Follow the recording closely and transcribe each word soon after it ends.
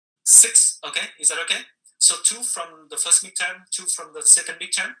6, okay? Is that okay? So 2 from the first midterm, 2 from the second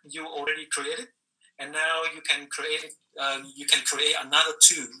midterm, you already created, and now you can create another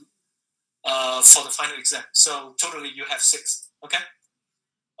 2 for the final exam. So totally you have 6, okay?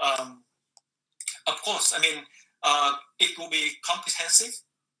 Of course, I mean, it will be comprehensive.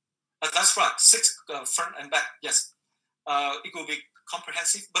 That's right, 6 front and back, yes. It will be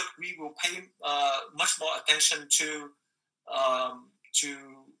comprehensive, but we will pay much more attention to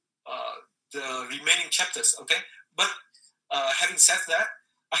the remaining chapters, okay? But having said that,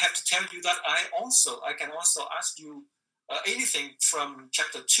 I have to tell you that I can also ask you anything from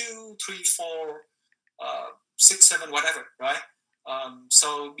chapter 2, 3, 4, 6, 7, whatever, right?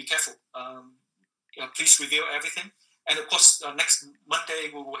 So be careful. Please review everything. And of course, next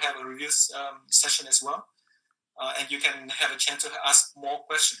Monday, we will have a review session as well. And you can have a chance to ask more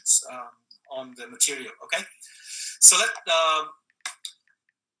questions on the material, okay? So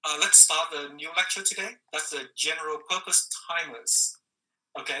let's start the new lecture today. That's the general purpose timers,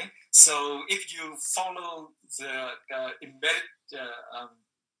 okay? So if you follow the embedded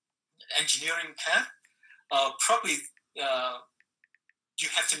engineering path, probably you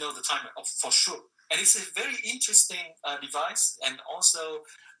have to know the timer for sure. And it's a very interesting device, and also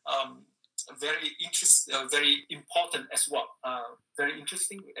very important as well. Very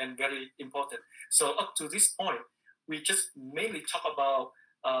interesting and very important. So up to this point, we just mainly talk about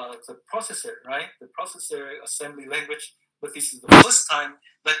the processor, right? The processor assembly language. But this is the first time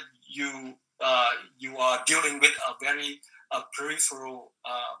that you are dealing with a very peripheral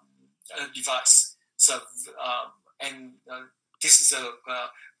device. So this is a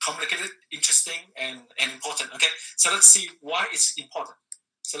complicated, interesting, and important. Okay, so let's see why it's important.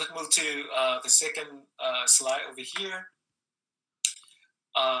 So let's move to the second slide over here.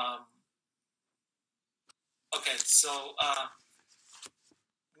 Okay, so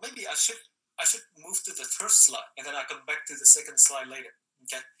maybe I should move to the third slide, and then I come back to the second slide later.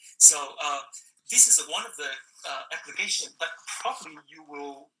 Okay, so this is one of the applications that probably you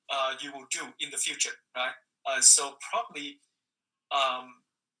will do in the future, right? So probably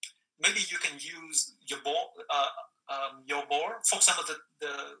maybe you can use your board, for example,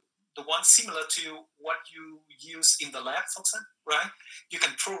 the one similar to what you use in the lab, for example, right? You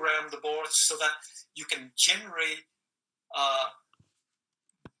can program the board so that you can generate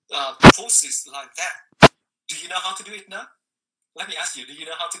pulses like that. Do you know how to do it now? Let me ask you, do you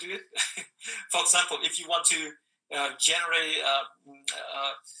know how to do it? For example, if you want to generate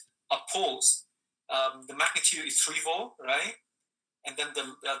a pulse, the magnitude is 3 volt, right? And then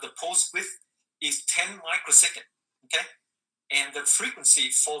the pulse width is 10 microsecond, okay? And the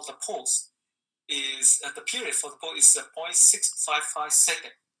frequency for the pulse is, the period for the pulse is 0.655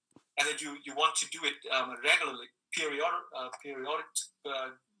 second. And then you want to do it regularly,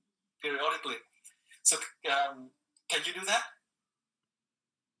 periodically. So can you do that?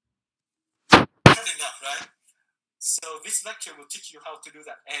 Not enough, right? So this lecture will teach you how to do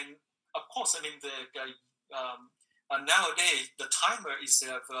that. And of course, I mean, nowadays, the timer is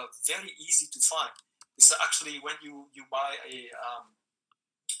very easy to find. It's actually when you buy a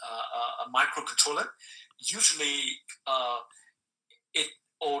microcontroller, usually it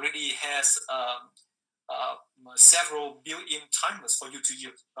already has several built-in timers for you to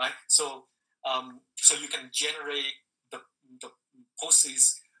use, right? So you can generate the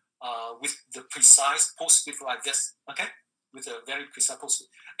pulses with the precise pulse width like this, okay? With a very precise pulse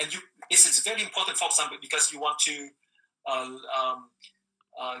width. And it's very important, for example, because you want to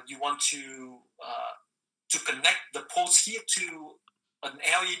connect the pulse here to an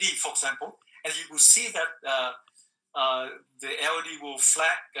LED, for example, and you will see that the LED will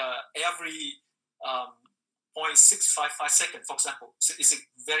flag every 0.655 seconds, for example. So it's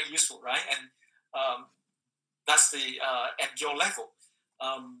very useful, right? And that's the at your level.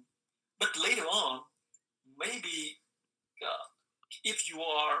 But later on, maybe if you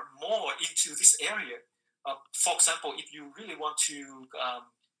are more into this area, for example, if you really want to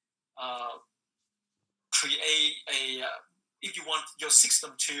create if you want your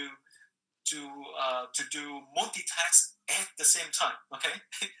system to do multitask at the same time, okay,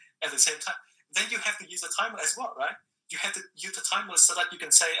 at the same time, then you have to use a timer as well, right? You have to use the timer so that you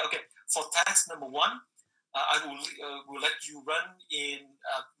can say, okay, for task number 1, I will let you run in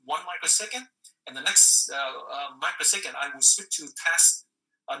 1 microsecond, and the next microsecond I will switch to task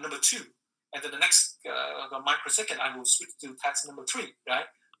number 2, and then the next microsecond I will switch to task number 3, right?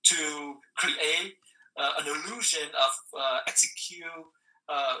 To create an illusion of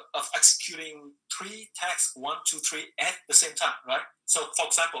executing 3 tasks, 1, 2, 3 at the same time, right? So, for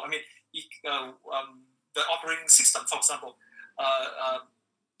example, I mean, the operating system, for example,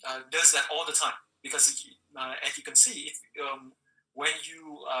 does that all the time, because as you can see, when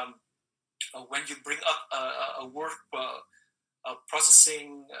you bring up a word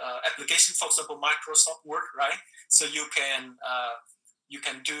processing application, for example, Microsoft Word, right? So you can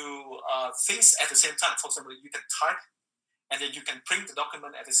do things at the same time. For example, you can type, and then you can print the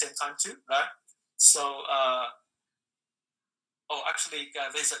document at the same time too, right? So,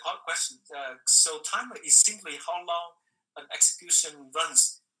 there's a question. So timer is simply how long an execution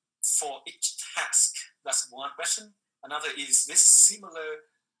runs for each task. That's one question. Another is this similar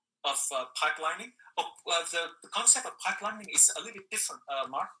of pipelining. The concept of pipelining is a little bit different,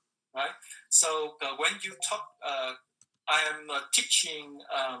 Mark, right? So when you talk, I am teaching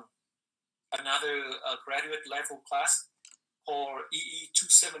another graduate level class for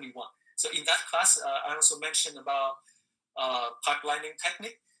EE120. So in that class, I also mentioned about pipelining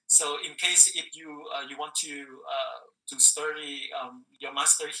technique. So in case if you want to study your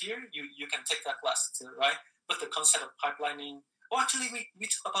master here, you can take that class too, right? But the concept of pipelining, actually we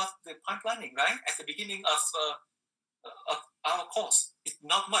talk about the pipelining, right, at the beginning of our course. It's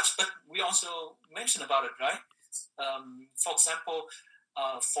not much, but we also mentioned about it, right? For example,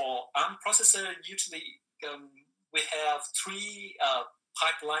 for ARM processor, usually we have three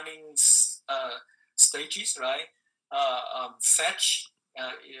pipelining stages, right? Fetch,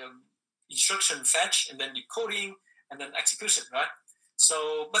 instruction fetch, and then decoding, and then execution, right?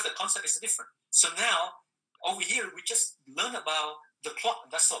 So, but the concept is different. So now, over here, we just learn about the clock.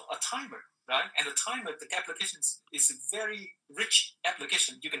 That's all, a timer, right? And the timer, the application is a very rich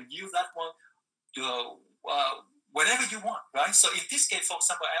application. You can use that one to whenever you want, right? So in this case, for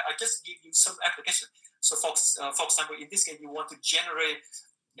example, I just give you some application. So for example, in this case, you want to generate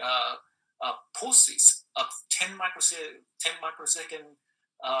pulses of 10 microsecond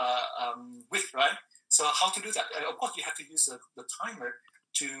width, right? So how to do that? Of course, you have to use the timer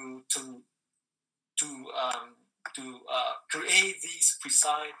to create these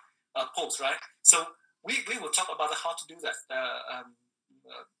precise pulse, right? So we will talk about how to do that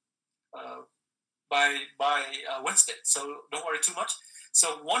by Wednesday. So don't worry too much.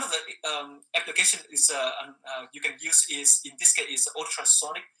 So one of the application is you can use is, in this case, is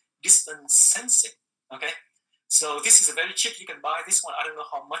ultrasonic distance sensing. Okay, so this is a very cheap. You can buy this one. I don't know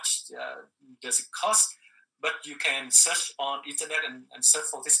how much does it cost, but you can search on internet and search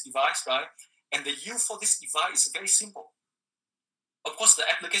for this device, right? And the use for this device is very simple. Of course, the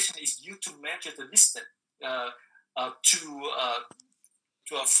application is used to measure the distance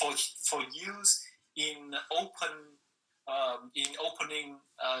for use in opening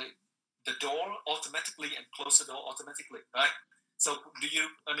the door automatically and close the door automatically, right? So you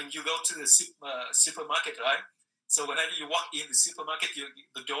go to the supermarket, right? So whenever you walk in the supermarket,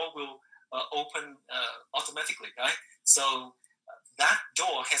 the door will open automatically, right? So that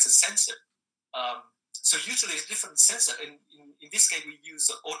door has a sensor. So usually it's different sensor. In this case, we use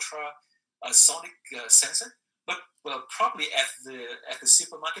ultrasonic sensor. But probably at the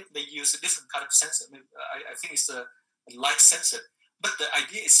supermarket, they use a different kind of sensor. I think it's a light sensor. But the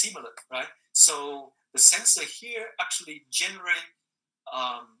idea is similar, right? So the sensor here actually generate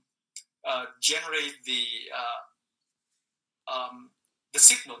the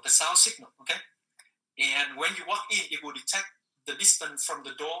signal, the sound signal, okay? And when you walk in, it will detect the distance from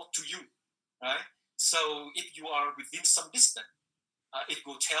the door to you, right? So if you are within some distance, it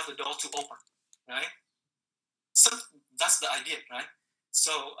will tell the door to open, right? So that's the idea, right?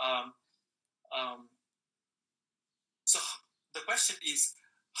 So so the question is,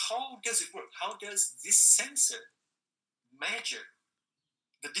 how does it work? How does this sensor measure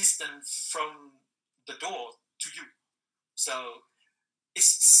the distance from the door to you? So it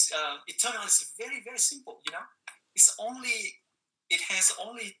turns out it's very, very simple, you know. It has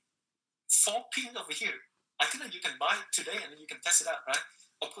only 4 pins over here. I think that you can buy it today and then you can test it out, right?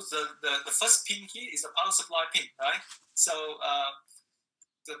 Of course, the first pin here is the power supply pin, right? So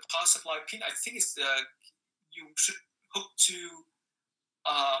the power supply pin, I think is you should hook to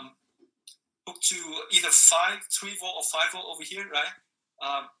either 3 volt or 5 volt over here, right?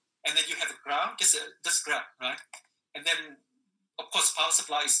 And then you have a ground, just ground, right? And then, of course, power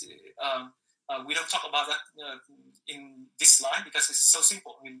supply is we don't talk about that in this slide because it's so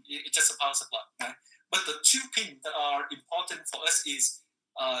simple. I mean, it's just a power supply, right? But the 2 pins that are important for us is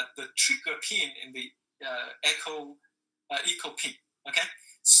the trigger pin and the echo pin. Okay,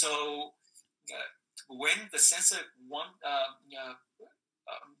 so when the sensor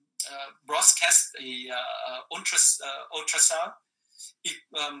broadcasts a ultrasound,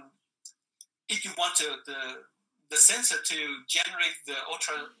 if you want the sensor to generate the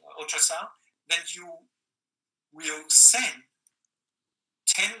ultrasound, then you will send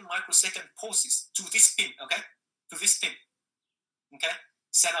 10 microsecond pulses to this pin, okay? To this pin, okay?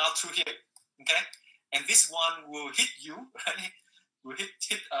 Send out through here, okay? And this one will hit you, right? Will hit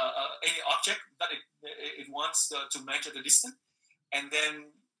any object that it wants to measure the distance, and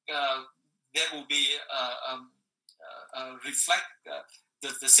then there will be reflect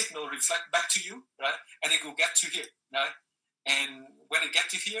the signal reflect back to you, right? And it will get to here, right? And when it gets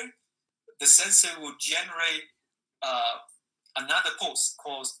to here, the sensor will generate another pulse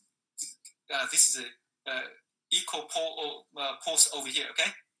called this is a equal pulse over here,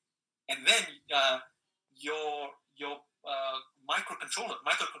 okay? And then your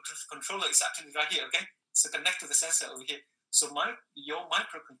microcontroller is actually right here, okay? So connect to the sensor over here. So your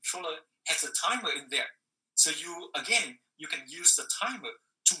microcontroller has a timer in there. So you can use the timer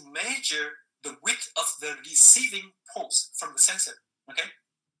to measure the width of the receiving pulse from the sensor, okay?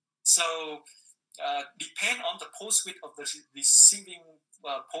 So depend on the pulse width of the receiving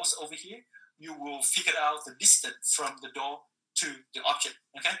pulse over here, you will figure out the distance from the door to the object,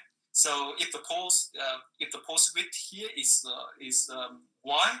 okay? So if the pulse width here is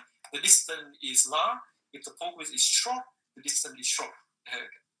wide, the distance is large. If the pulse width is short, the distance is short.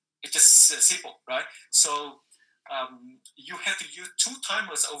 It's just simple, right? So you have to use two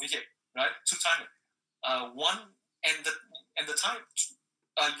timers over here, right? Two timers. One and the time.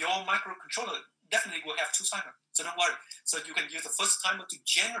 Your microcontroller definitely will have two timers, so don't worry. So you can use the first timer to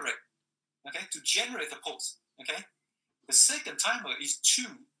generate, okay, to generate the pulse, okay. The second timer is to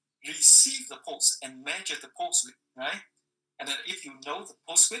receive the pulse and measure the pulse width, right? And then if you know the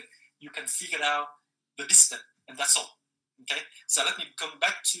pulse width, you can figure out the distance, and that's all. Okay. So let me come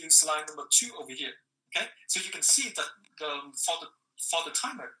back to slide number 2 over here. Okay. So you can see that for the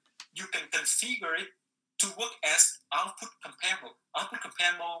timer, you can configure it to work as output compare mode. Output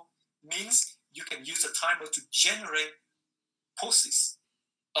compare mode means you can use the timer to generate pulses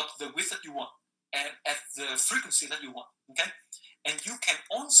of the width that you want and at the frequency that you want. Okay. And you can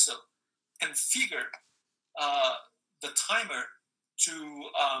also configure the timer to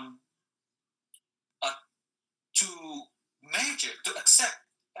measure, to accept,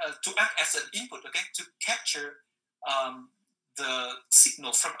 to act as an input, okay, to capture the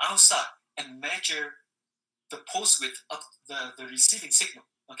signal from outside and measure the pulse width of the receiving signal,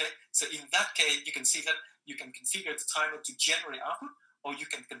 okay? So in that case, you can see that you can configure the timer to generate output, or you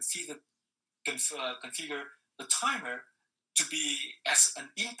can configure the timer to be as an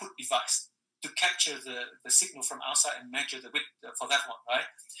input device to capture the signal from outside and measure the width for that one, right?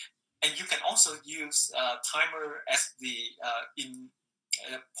 And you can also use timer as the in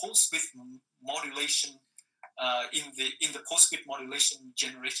pulse width modulation in the pulse width modulation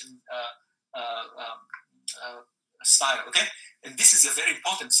generation style. Okay, and this is very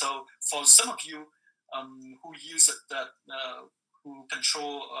important. So for some of you who use who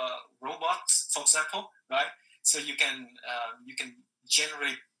control robots, for example, right? So you can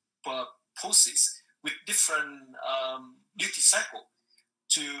generate pulses with different duty cycle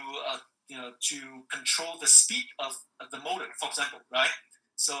to control the speed of the motor, for example, right?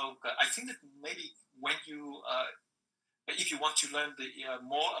 So I think that maybe when you if you want to learn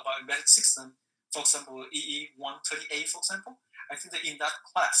more about embedded system, for example, EE120, for example, I think that in that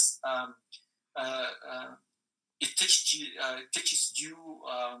class, it teaches you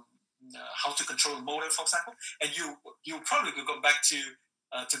how to control the motor, for example, and you probably will go back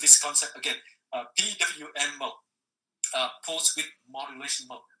to this concept again, PWM mode. Pulse width modulation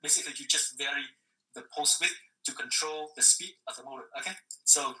mode. Basically, you just vary the pulse width to control the speed of the motor. Okay,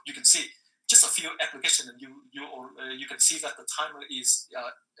 so you can see just a few applications, and you can see that the timer is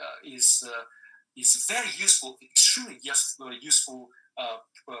very useful, extremely useful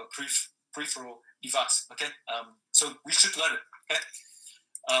peripheral device. Okay, so we should learn it. Okay,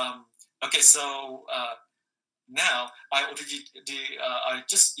 okay. So now I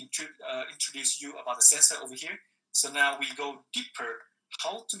just introduced you about the sensor over here. So now we go deeper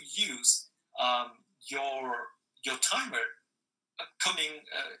how to use your timer coming.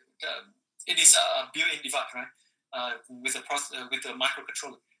 It is a built-in device, right? With the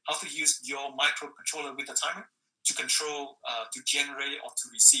microcontroller. How to use your microcontroller with the timer to control, to generate or to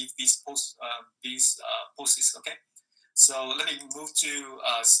receive these pulses. Okay. So let me move to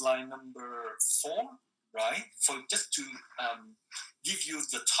slide number 4, right? For just to give you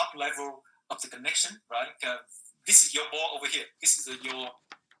the top level of the connection, right? This is your board over here. This is your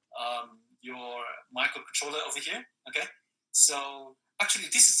microcontroller over here. Okay, so actually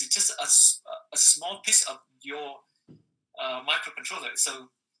this is just a small piece of your microcontroller. So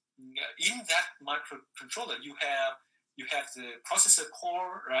in that microcontroller, you have the processor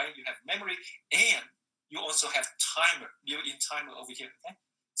core, right? You have memory, and you also have timer, built-in timer over here. Okay,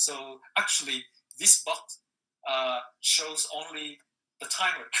 so actually this box shows only the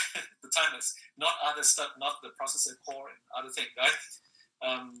timer, the timers, not other stuff, not the processor core and other thing, right?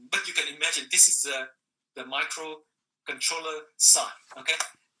 But you can imagine this is the microcontroller side, okay,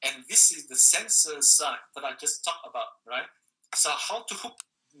 and this is the sensor side that I just talked about, right? So how to hook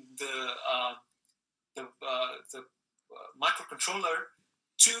the microcontroller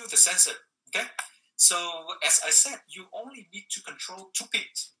to the sensor, okay? So as I said, you only need to control 2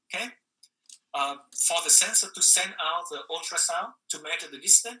 pins, okay? For the sensor to send out the ultrasound to measure the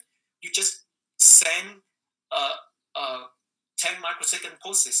distance, you just send 10 microsecond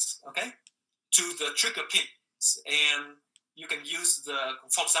pulses, okay, to the trigger pin, and you can use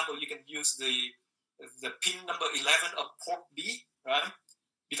for example, you can use the pin number 11 of port B, right?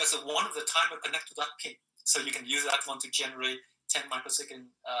 Because one of the timer connect to that pin, so you can use that one to generate 10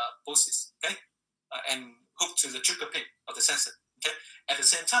 microsecond pulses, okay, and hook to the trigger pin of the sensor, okay. At the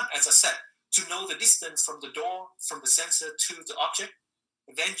same time, as I said, to know the distance from the door, from the sensor to the object,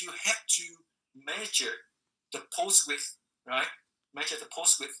 then you have to measure the pulse width, right? Measure the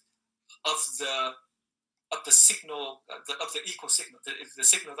pulse width of the signal, of the equal signal, the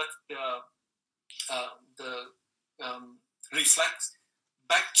signal that reflects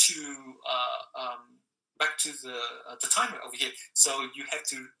back to the timer over here. So you have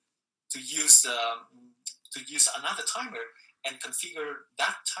to use another timer and configure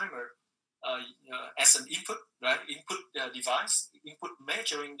that timer as an input, right? Input device, input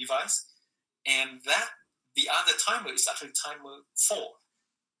measuring device, and that the other timer is actually timer 4.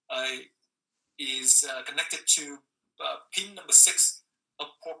 Is connected to pin number 6 of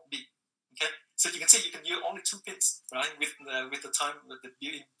port B. Okay, so you can see you can use only 2 pins, right? With the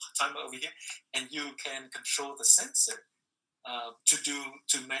built-in timer over here, and you can control the sensor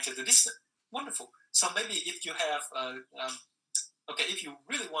to measure the distance. Wonderful. So maybe if you have if you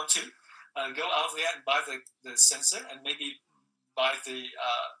really want to go out there and buy the sensor, and maybe buy the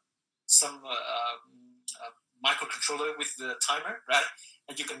some microcontroller with the timer, right?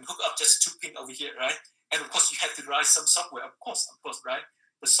 And you can hook up just 2 pin over here, right? And of course, you have to write some software, of course, right?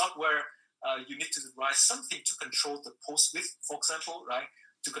 The software, you need to write something to control the pulse width, for example, right?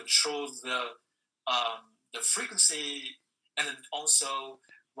 To control the frequency, and then also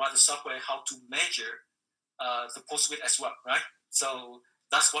write the software how to measure the pulse width as well, right? So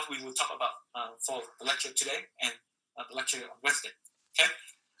that's what we will talk about for the lecture today and the lecture on Wednesday. Okay.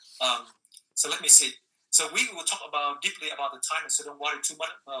 So let me see. So we will talk deeply about the timer. So don't worry too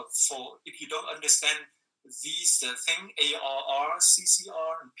much. For if you don't understand these thing, ARR,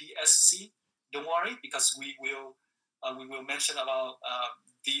 CCR, and PSC, don't worry, because we will mention about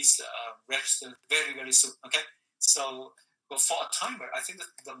these registers very, very soon. Okay. So for a timer, I think that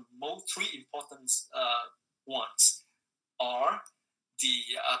the most 3 important ones are the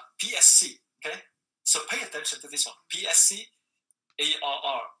PSC. Okay. So pay attention to this one: PSC,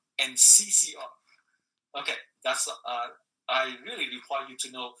 ARR, and CCR. Okay, that's I really require you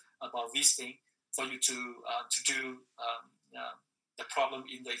to know about these things for you to do the problem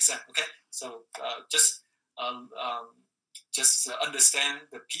in the exam. Okay, so just understand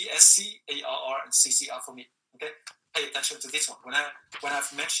the PSC, ARR, and CCR for me. Okay, pay attention to this one. When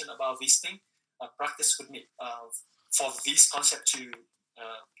I've mentioned about these things, practice with me for these concepts to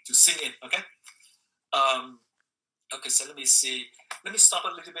sink in. Okay. Okay, so let me see. Let me stop a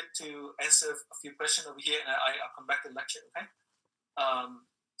little bit to answer a few questions over here, and I'll come back to the lecture, okay?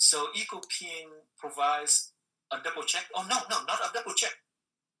 So equal pin provides a double check. Oh, no, not a double check.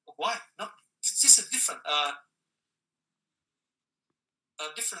 Why? No, this is different.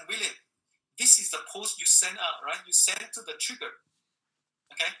 Different, William. This is the pulse you send out, right? You send to the trigger,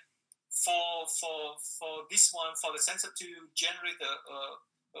 okay? For this one, for the sensor to generate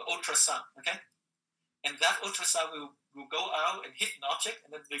the ultrasound, okay? And that ultrasound will go out and hit an object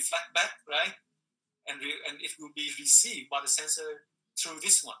and then reflect back, right? And it will be received by the sensor through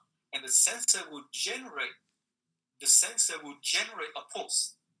this one. And the sensor will generate a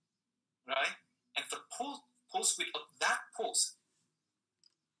pulse, right? And the pulse width of that pulse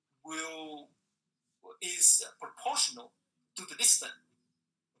is proportional to the distance,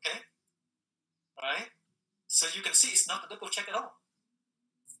 okay? Right? So you can see it's not a double check at all.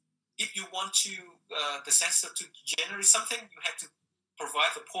 If you want the sensor to generate something, you have to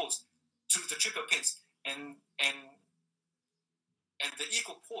provide the pulse to the trigger pins, and the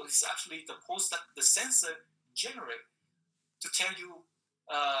equal pulse is actually the pulse that the sensor generates to tell you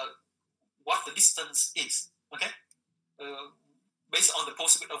what the distance is. Okay, based on the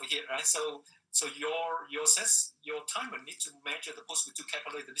pulse width over here, right? So your timer needs to measure the pulse width to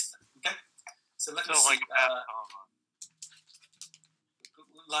calculate the distance. Okay, So let me see.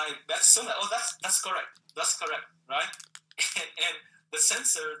 Like that sonar. Oh, that's correct. That's correct, right? And the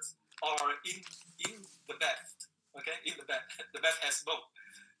sensors are in the bed. Okay, in the bed. The bed has both.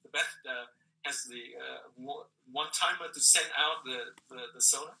 The bed has the one timer to send out the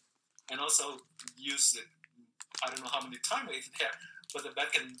sonar, and also use the, I don't know how many timers is there, but the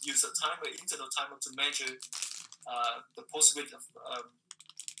bed can use a timer, internal timer, to measure the pulse width of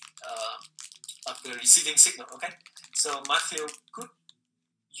the receiving signal. Okay, so Matthew, could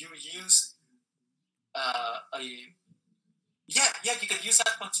you use you can use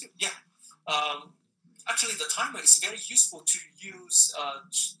that one too. Yeah. Actually, the timer is very useful to use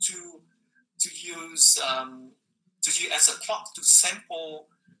to use as a clock to sample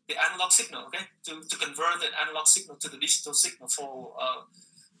the analog signal. Okay, to convert the analog signal to the digital signal for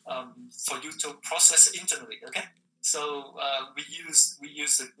you to process internally. Okay, so we use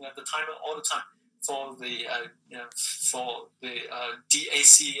the timer all the time for the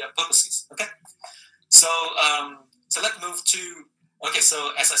DAC purposes. Okay, so let's move to, okay,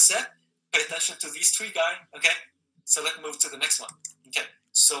 so as I said, pay attention to these three guys. Okay, so let's move to the next one. Okay,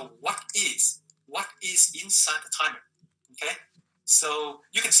 so what is inside the timer? Okay, so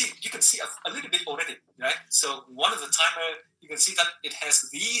you can see a little bit already, right? So one of the timer, you can see that it has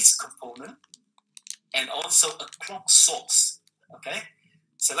these components and also a clock source. Okay,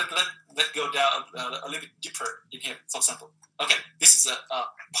 so let's go down a little bit deeper in here. For example, okay, this is a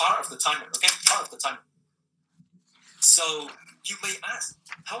part of the timer. Okay, part of the timer. So you may ask,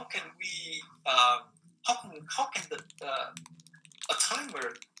 how can we how can a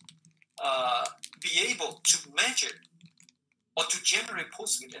timer be able to measure or to generate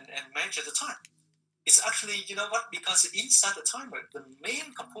pulse width and measure the time? It's actually, you know what? Because inside the timer, the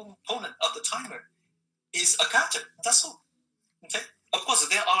main component of the timer is a counter. That's all. Okay. Of course,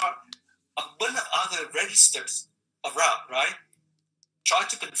 there are a bunch of other registers around, right? Try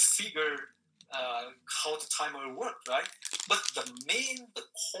to configure how the timer works, right? But the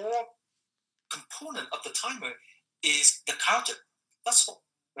core component of the timer is the counter. That's all,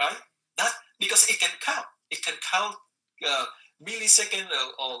 right? That, because it can count. It can count millisecond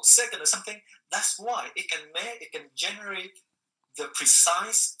or second or something. That's why it can generate the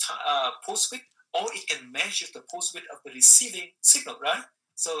precise pulse width, or it can measure the pulse width of the receiving signal, right?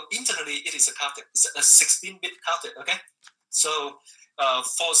 So internally, it is a counter. It's a 16-bit counter. Okay, so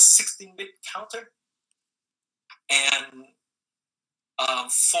for 16-bit counter, and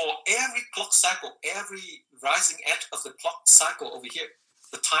for every clock cycle, every rising edge of the clock cycle over here,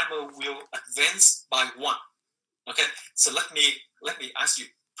 the timer will advance by 1. Okay, so let me ask you,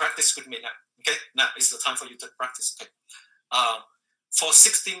 practice with me now. Okay, now is the time for you to practice. Okay, for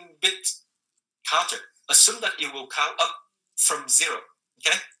 16-bit counter, assume that it will count up from 0.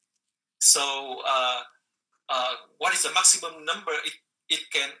 Okay, so what is the maximum number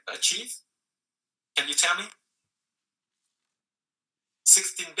it can achieve? Can you tell me?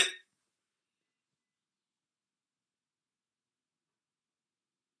 16-bit.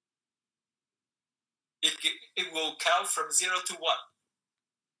 It will count from 0 to what?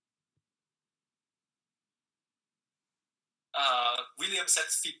 William said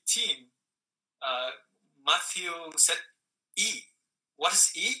 15. Matthew said E. What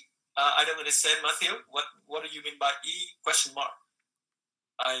is E? I don't understand, Matthew. What do you mean by E? Question mark.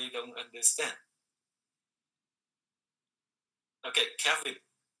 I don't understand. Okay, Kevin.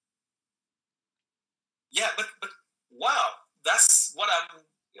 Yeah, but wow, that's what I'm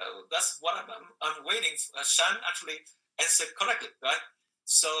waiting for. Shan actually answered correctly, right?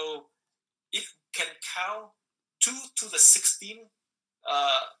 So it can count 2 to the 16.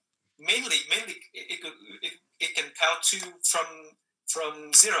 Mainly it can count 2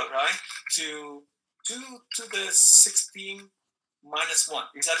 from 0, right, to 2 to the 16 minus 1.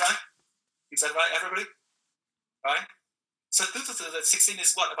 Is that right? Is that right, everybody? Right? So 2 to the 16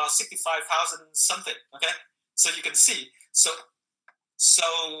 is what? About 65,000 something. Okay? So you can see. So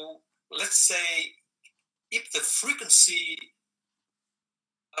let's say if the frequency,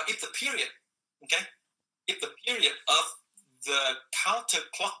 if the period, okay, if the period of the counter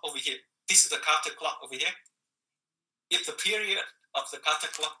clock over here, this is the counter clock over here, if the period of the counter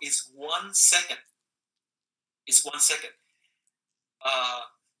clock is 1 second,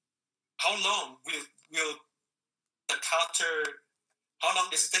 how long will the counter, how long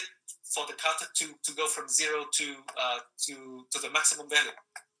does it take for the counter to go from 0 to the maximum value?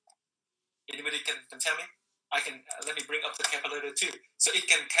 Anybody can tell me? I can, let me bring up the calculator too. So it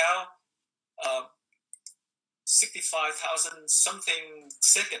can count 65,000 something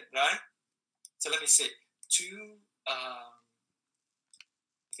second, right? So let me see.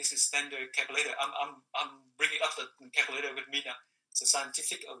 This is standard calculator. I'm bringing up the calculator with me now. So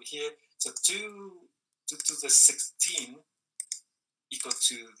scientific over here. So 2 to the 16 equal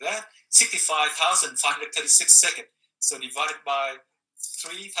to that 65,536 seconds. So divided by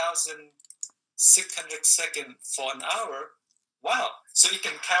 3,600 seconds for an hour. Wow! So it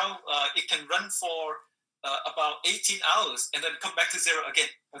can count. It can run for about 18 hours and then come back to zero again.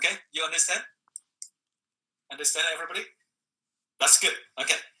 Okay, you understand? Understand, everybody? That's good.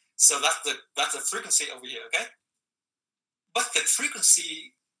 Okay, so that's the frequency over here. Okay, but the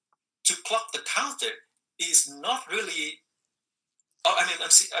frequency to clock the counter is not really. Oh, I mean,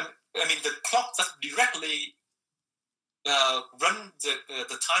 the clock that directly run the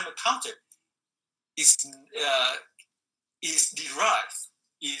timer counter is derived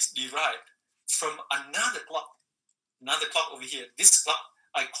from another clock over here. This clock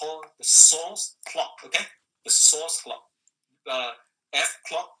I call the source clock. Okay, the source clock. F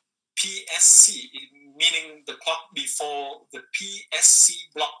clock PSC, meaning the clock before the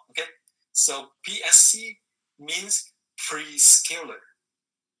PSC block. Okay, so PSC means prescaler.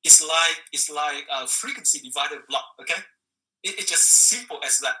 It's like a frequency divider block. Okay, it's just simple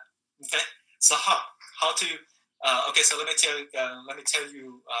as that. Okay, so how to okay, so let me tell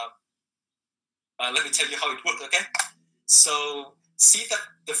you how it works. Okay, so see that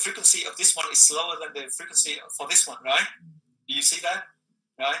the frequency of this one is slower than the frequency for this one, right? Do you see that?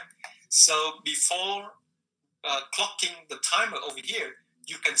 Right. So before clocking the timer over here,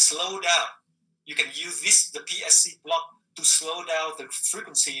 you can slow down. You can use the PSC block to slow down the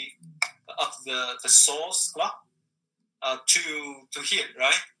frequency of the source clock to here,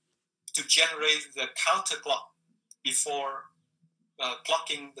 right? To generate the counter clock before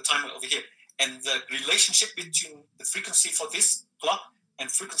clocking the timer over here. And the relationship between the frequency for this clock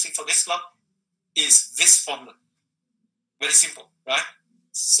and frequency for this clock is this formula. Very simple, right?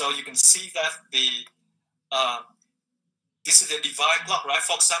 So you can see that this is the divide clock, right?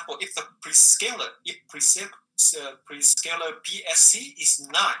 For example, if the prescaler PSC is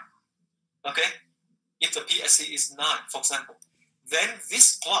 9, okay? If the PSC is 9, for example, then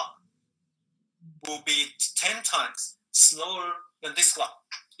this clock will be 10 times slower than this clock.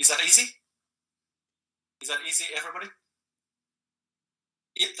 Is that easy? Is that easy, everybody?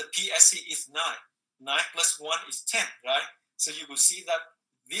 If the PSC is 9 plus 1 is 10, right? So you will see that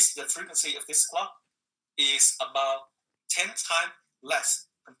the frequency of this clock is about 10 times less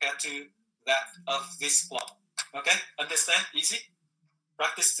compared to that of this clock. Okay, understand? Easy?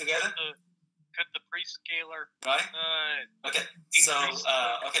 Practice together? Could the prescaler, right? Okay, so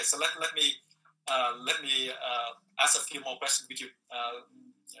so let me ask a few more questions with you.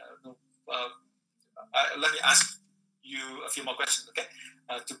 Let me ask you a few more questions, okay,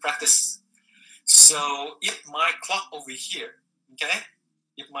 to practice. So if my clock over here, okay,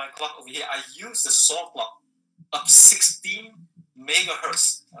 I use the source clock of 16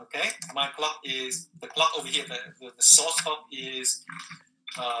 megahertz, okay, the clock over here, the source clock is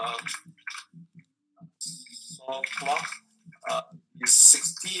source clock is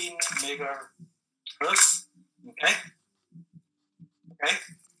 16 megahertz, okay,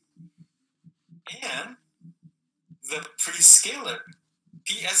 and the prescaler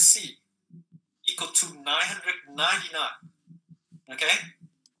PSC equal to 999, okay.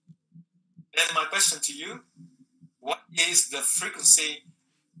 Then my question to you: what is the frequency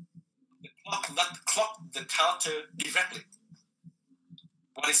of the clock that clock the counter directly?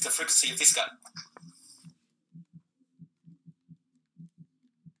 What is the frequency of this guy?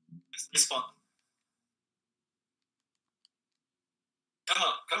 Respond.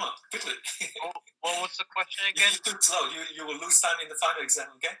 Come on, quickly. What was the question again? You're too slow. You will lose time in the final exam,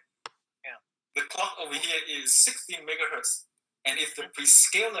 okay? Yeah. The clock over here is 16 megahertz. And if the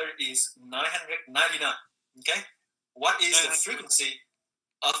prescaler is 999, okay? What is the frequency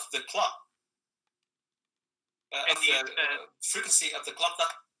of the clock? Frequency of the clock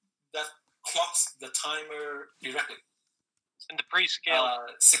that clocks the timer directly. And the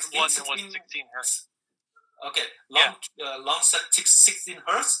prescale 16 was 16 hertz. Okay, long set 16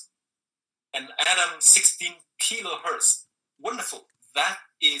 hertz, and Adam 16 kilohertz. Wonderful. That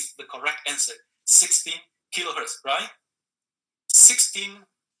is the correct answer. 16 kilohertz, right? 16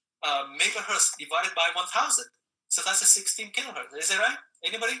 megahertz divided by 1,000. So that's a 16 kilohertz. Is that right?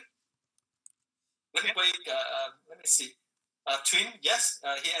 Anybody? Let me wait. Let me see. Twin, yes.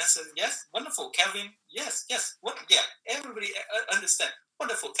 He answered yes. Wonderful. Kevin, yes. What? Yeah. Everybody understand.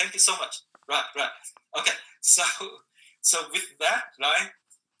 Wonderful. Thank you so much. Right. Okay. So with that, right?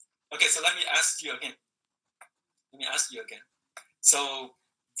 Okay. So let me ask you again. So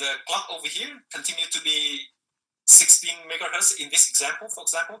the clock over here continue to be 16 megahertz in this example, for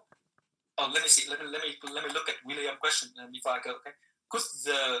example. Oh, let me see. Let me look at William's question before I go. Okay, could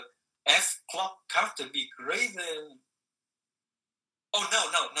the F clock counter be greater than? Oh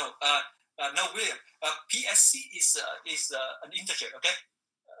no, William. PSC is an integer. Okay,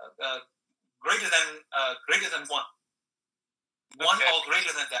 greater than 1. Okay. 1 or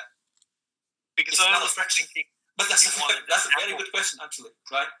greater than that. Because it's not a fraction. But that's a very good question, actually,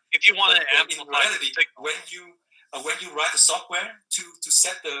 right? If you want to in reality, when you write the software to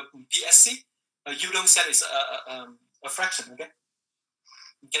set the PSC, you don't set it a fraction, okay?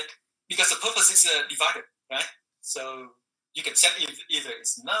 Because the purpose is divided, right? So you can set either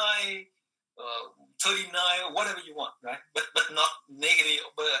it's 9, 39, whatever you want, right? But not negative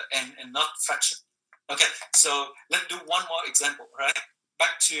and not fraction. Okay, so let's do one more example, right?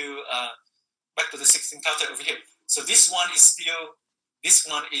 Back to the 16 counter over here. So this one is still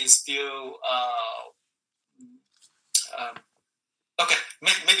okay.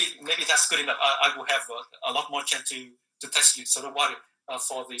 Maybe that's good enough. I will have a lot more chance to test you. So don't worry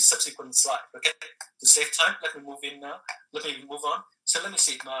for the subsequent slide. Okay, to save time, let me move in now. Let me move on. So let me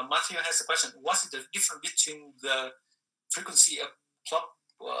see. Matthew has a question. What's the difference between the frequency of clock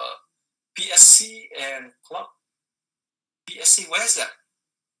PSC and clock PSC? Where's that?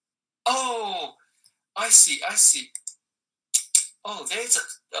 Oh, I see. Oh, there's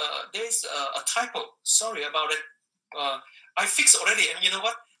a typo. Sorry about it. I fixed already, and you know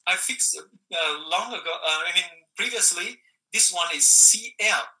what? I fixed long ago. Previously, this one is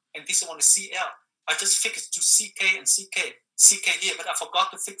CL, and this one is CL. I just fixed to CK and CK here, but I forgot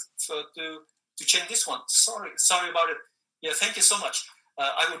to fix to change this one. Sorry about it. Yeah, thank you so much.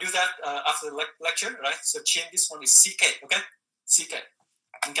 I will do that after the lecture, right? So change this one is CK, okay? CK.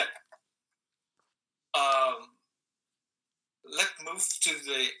 Okay. Let's move to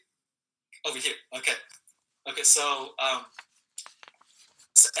the over here. Okay. So,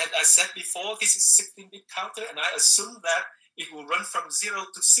 as I said before, this is 16-bit counter, and I assume that it will run from 0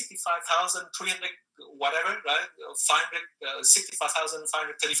 to 65,300 whatever, right?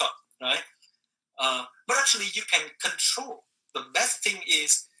 65,535, right? But actually, you can control. The best thing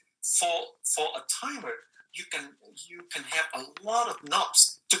is for a timer, you can have a lot of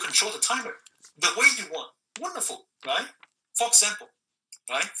knobs to control the timer the way you want. Wonderful, right? For example,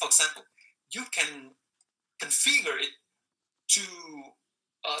 you can configure it to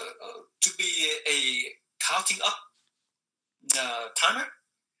be a counting up timer,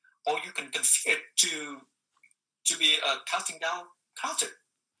 or you can configure it to be a counting down counter,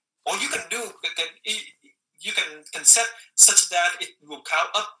 or you can set such that it will count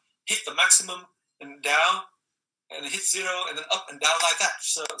up, hit the maximum, and down, and hit 0, and then up and down like that.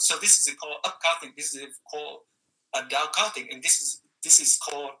 So this is called up counting. This is called down counting, and this is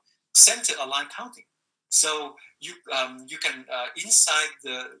called center align counting. So you can inside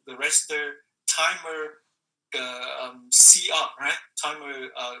the register timer CR, right?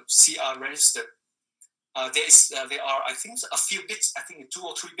 Timer CR register. There are, I think, a few bits. I think 2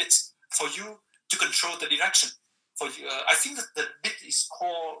 or 3 bits for you to control the direction. For you, I think that the bit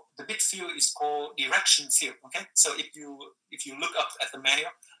field is called direction field. Okay, so if you look up at the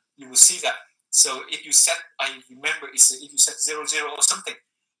manual, you will see that. So if you set, I remember, if you set 00 or something,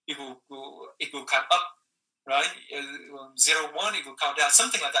 it will count up, right? 01, it will count down,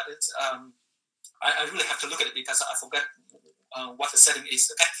 something like that. It's I really have to look at it because I forgot what the setting is.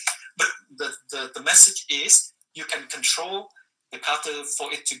 Okay, but the message is you can control the counter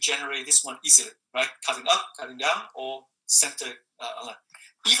for it to generate this one easily, right? Cutting up, cutting down, or center align.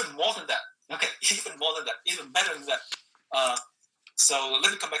 Even more than that. Okay, even better than that. So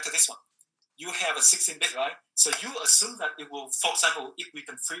let me come back to this one. You have a 16-bit, right? So you assume that it will, for example, if we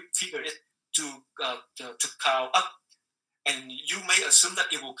can figure it to count up, and you may assume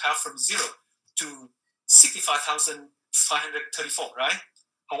that it will count from 0 to 65,534, right?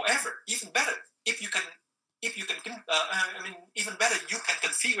 However, even better, even better, you can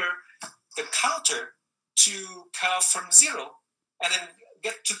configure the counter to count from 0 and then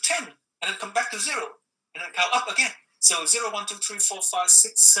get to 10 and then come back to 0 and then count up again. So 0, 1, 2, 3, 4, 5,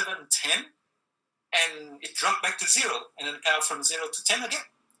 6, 7, 10, and it dropped back to 0 and then count from 0 to 10 again.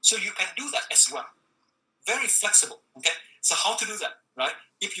 So you can do that as well. Very flexible. Okay. So how to do that, right?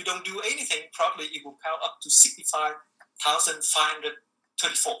 If you don't do anything, probably it will count up to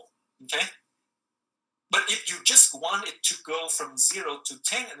 65,534. Okay. But if you just want it to go from 0 to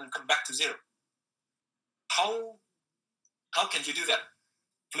 10 and then come back to 0, how can you do that?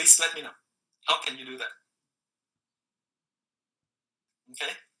 Please let me know. How can you do that?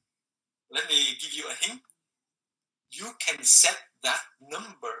 Okay. Let me give you a hint. You can set that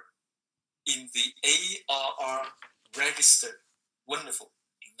number in the ARR register. Wonderful.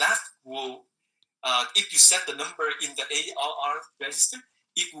 That will, if you set the number in the ARR register,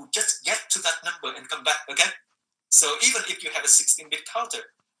 it will just get to that number and come back, okay? So even if you have a 16-bit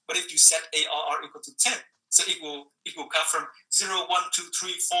counter, but if you set ARR equal to 10, so it will count from 0, 1, 2,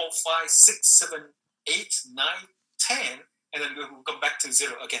 3, 4, 5, 6, 7, 8, 9, 10, and then it will come back to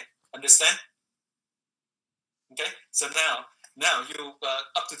 0 again. Understand? Okay, so now you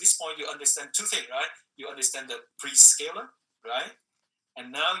up to this point you understand two things, right? You understand the pre-scaler, right?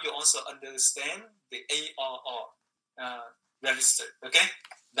 And now you also understand the ARR register. Okay,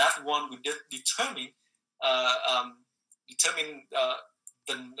 that one will determine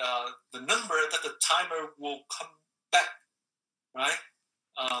the number that the timer will come back, right?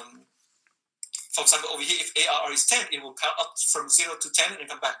 For example, over here, if ARR is 10, it will count up from 0 to 10 and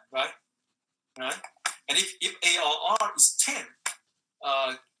come back, right? Right? And if ARR is 10,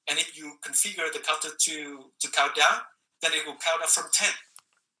 and if you configure the counter to count down, then it will count up from 10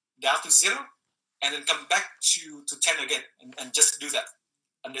 down to 0, and then come back to 10 again, and just do that.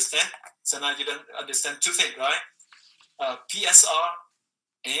 Understand? So now you don't understand two things, right? PSR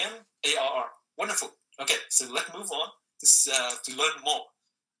and ARR. Wonderful. Okay, so let's move on to learn more.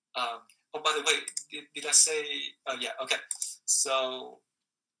 Oh, by the way, did I say? Yeah. Okay. So.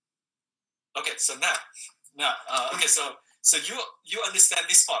 Okay. So now. Okay. So you understand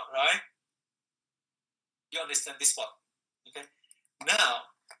this part, right? You understand this part. Okay. Now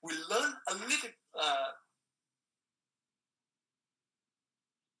we learn a little.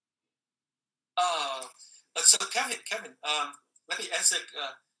 So Kevin, let me answer.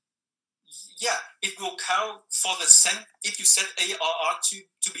 Yeah, it will count for the send if you set ARR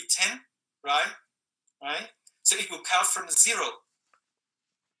to be 10, right? Right. So it will count from 0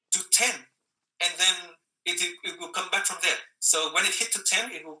 to 10, and then it will come back from there. So when it hit to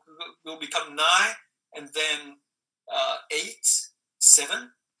 10, it will become 9, and then 8,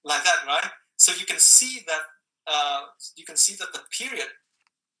 7, like that, right? So you can see that the period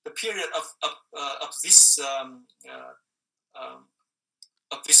of this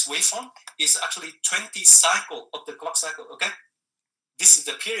waveform is actually 20 cycle of the clock cycle. Okay, this is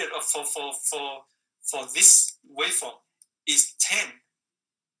the period of for this waveform is 10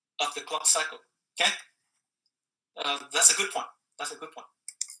 of the clock cycle. Okay, that's a good point.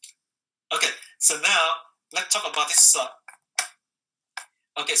 Okay, so now let's talk about this.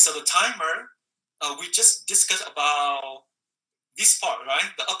 Okay, so the timer, we just discussed about this part,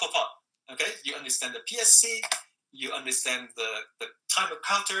 right? The upper part. Okay, you understand the PSC, you understand the timer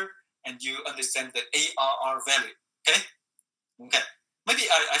counter, and you understand the ARR value. Okay. Maybe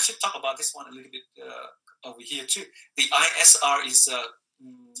I should talk about this one a little bit over here too. The ISR is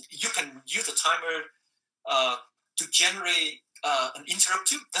you can use the timer to generate an interrupt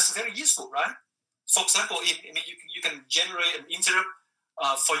too. That's very useful, right? For example, you can generate an interrupt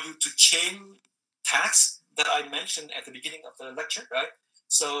for you to chain tasks that I mentioned at the beginning of the lecture, right?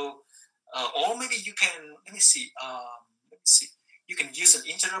 So, or maybe you can, let me see. You can use an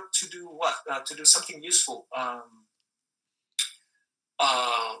interrupt to do what? To do something useful.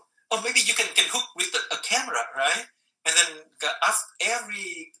 Or maybe you can hook with a camera, right? And then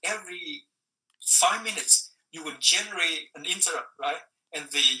every 5 minutes, you will generate an interrupt, right? And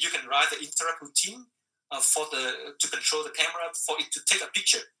you can write the interrupt routine to control the camera for it to take a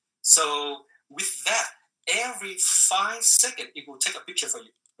picture. So with that, every 5 seconds, it will take a picture for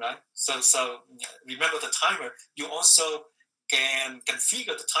you, right? So remember the timer. You also can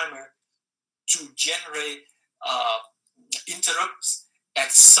configure the timer to generate interrupts at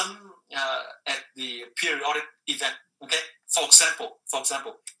the periodic event. Okay. For example,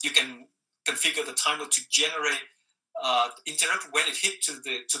 you can configure the timer to generate interrupt when it hit to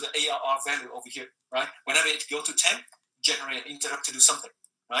the ARR value over here, right? Whenever it go to 10, generate an interrupt to do something,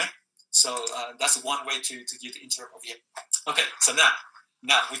 right? So that's one way to use the interrupt over here. Okay, so now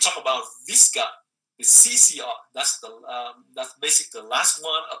we talk about this guy, the CCR. That's basically the last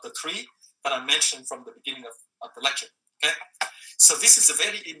one of the 3 that I mentioned from the beginning of the lecture. Okay, so this is a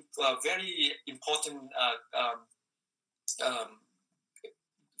very important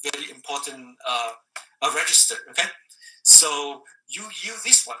register. Okay, so you use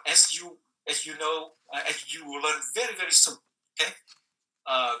this one as you know, as you will learn very, very soon. Okay,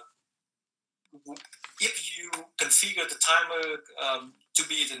 if you configure the timer to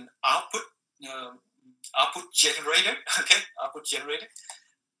be an output generator, okay,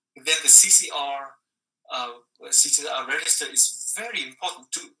 then the CCR register is very important.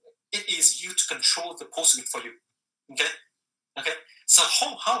 It is used to control the post width for you. Okay. So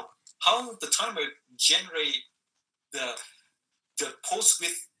how the timer generate the post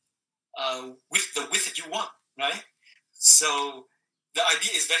width with the width that you want, right? So the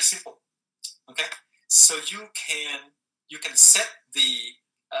idea is very simple. Okay, so you can set the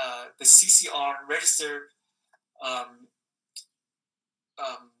CCR register,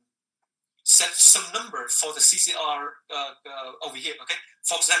 set some number for the CCR over here. Okay,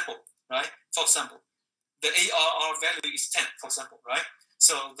 for example, the ARR value is 10, for example, right?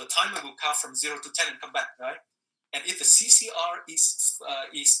 So the timer will count from 0 to 10 and come back, right? And if the CCR is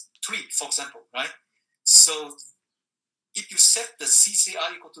 3, for example, right? So if you set the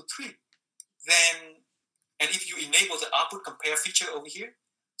CCR equal to 3, then, and if you enable the output compare feature over here,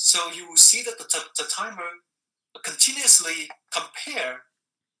 so you will see that the timer continuously compare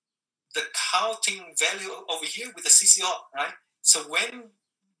the counting value over here with the CCR, right? So when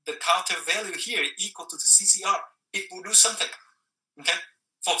the counter value here equal to the CCR, it will do something, okay?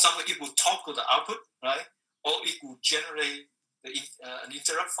 For example, it will toggle the output, right? Or it will generate an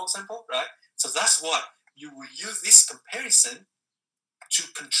interrupt, for example, right? So that's what you will use this comparison to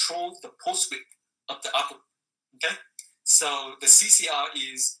control the pulse width of the output, okay? So the CCR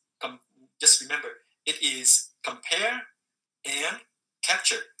is, just remember, it is compare and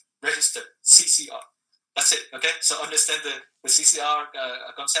capture register, CCR. That's it, okay? So understand the CCR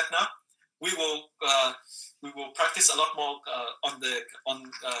concept now. We will practice a lot more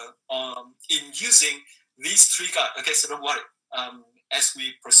in using these 3 guides, okay? So don't worry. As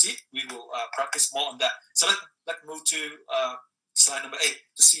we proceed, we will practice more on that. So let's move to slide number 8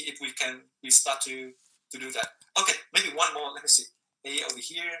 to see if we start to do that. Okay, maybe one more. Let me see. A over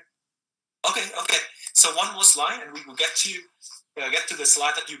here. Okay. So one more slide, and we will get to the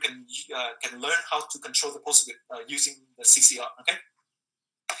slide that you can learn how to control the pulse width using the CCR. Okay.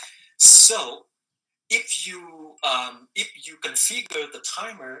 So if you configure the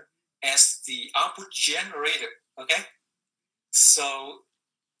timer as the output generator, okay. So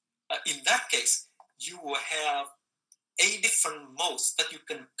in that case, you will have 8 different modes that you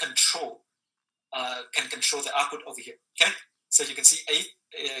can control. Control the output over here. Okay. So you can see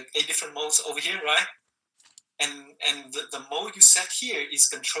 8 different modes over here, right? And the mode you set here is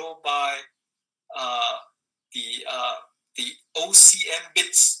controlled by the OCM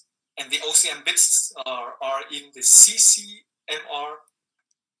bits, and the OCM bits are in the CCMR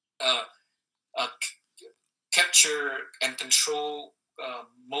capture and control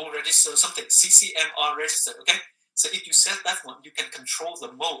mode register, something CCMR register. Okay. So if you set that one, you can control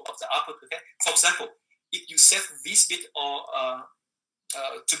the mode of the output. Okay. For example, if you set this bit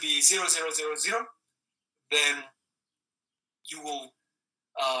to be 0000, then you will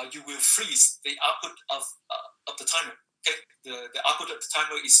freeze the output of the timer. Okay, the output of the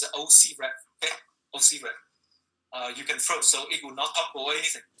timer is the OC rep. Okay, OC rep. You can froze, so it will not toggle or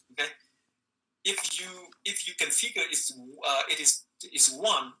anything. Okay, if you configure it is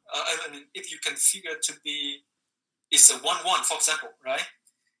 1. If you configure to be it's a 1-1, for example, right?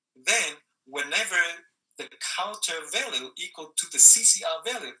 Then whenever the counter value equal to the CCR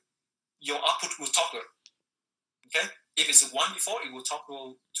value, your output will toggle. Okay, if it's 1 before, it will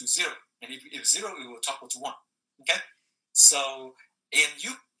toggle to 0, and if 0, it will toggle to 1. Okay, so if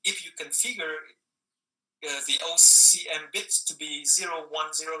you configure the OCM bits to be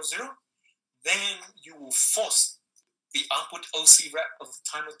 0100, then you will force the output OC rep of the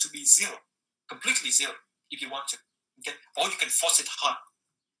timer to be 0, completely 0, if you want to. Okay, or you can force it hard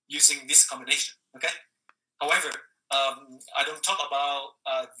using this combination. Okay, however, I don't talk about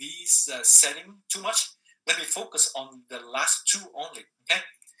these settings too much. Let me focus on the last 2 only. Okay,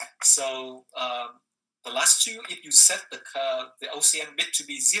 so the last 2, if you set the OCM bit to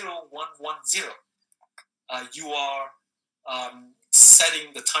be 0110, you are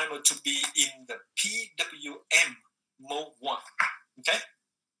setting the timer to be in the PWM Mode 1. Okay,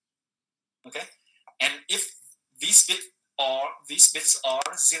 and if these bits are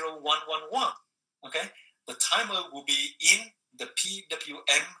 0111, okay, the timer will be in the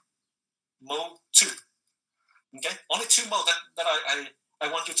PWM Mode 2. Okay, only 2 modes that I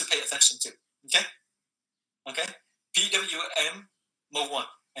want you to pay attention to. Okay, PWM Mode 1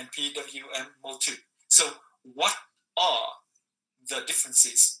 and PWM Mode 2. So what are the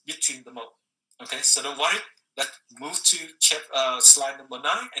differences between the mode? Okay, so don't worry. Let's move to slide number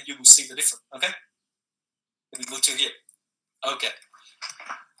 9, and you will see the difference. Okay, let me go to here. Okay,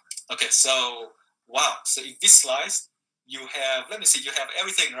 so wow. So in this slide, you have, let me see, you have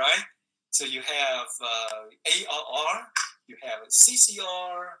everything, right? So you have ARR, you have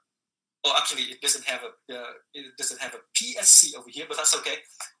CCR. Oh, actually, it doesn't have a PSC over here, but that's okay.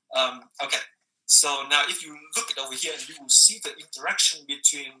 Okay. So now, if you look at over here, you will see the interaction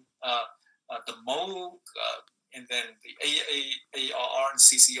between the mode and then the ARR and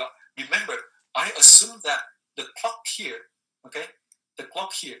CCR. Remember, I assume that the the clock here, okay, the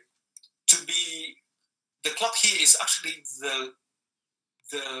clock here the clock here is actually the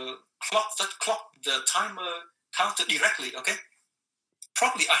clock that clock the timer counter directly, okay.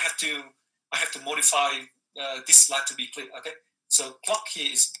 Probably I have to modify this slide to be clear, okay. So clock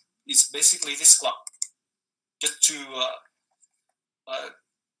here is basically this clock. Just to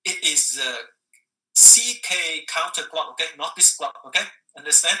it is the CK counter clock, okay, not this clock, okay.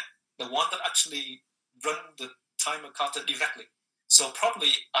 Understand? The one that actually run the timer counter directly. So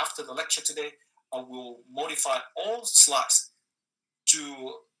probably after the lecture today, I will modify all slides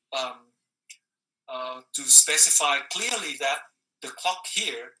to specify clearly that the clock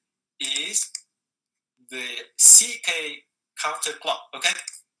here is the CK counter clock, okay?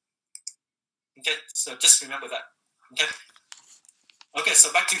 Okay, so just remember that, okay? Okay,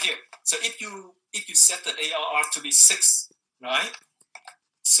 so back to here. So if you set the ARR to be 6, right?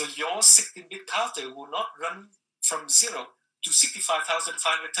 So your 16-bit counter will not run from 0 to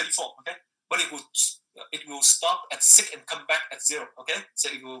 65,534, okay? But it will stop at 6 and come back at 0, okay? So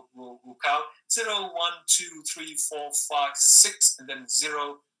it will count 0, 1, 2, 3, 4, 5, 6, and then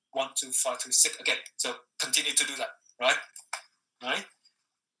 0, 1, 2, 5, 3, 6. Okay, so continue to do that, right? Right?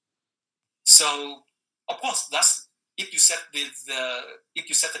 So of course, that's if you set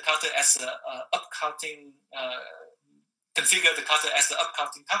the counter as a up counting, configure the counter as the up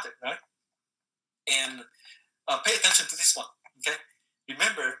counting counter, right? And pay attention to this one, okay?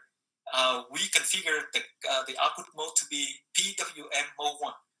 Remember, we configure the output mode to be PWM Mode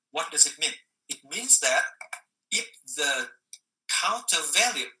 1. What does it mean? It means that if the counter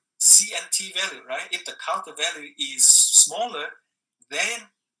value, CNT value, right? If the counter value is smaller than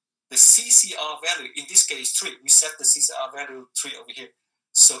the CCR value, in this case 3, we set the CCR value 3 over here.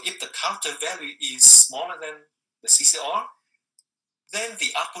 So if the counter value is smaller than the CCR, then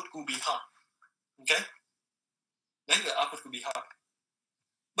the output will be high, okay? Then the output will be high.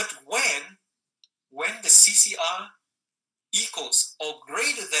 But when the CCR equals or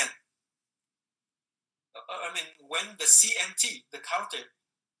greater than, when the CNT, the counter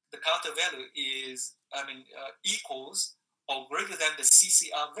value is, equals or greater than the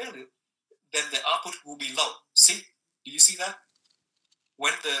CCR value, then the output will be low. See? Do you see that?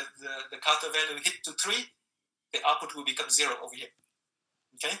 When the counter value hit to 3, the output will become 0 over here.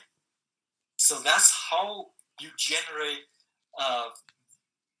 Okay? So that's how you generate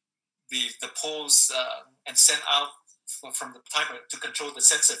the pulse and send out from the timer to control the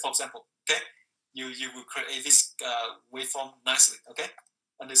sensor, for example. Okay? You will create this waveform nicely. Okay?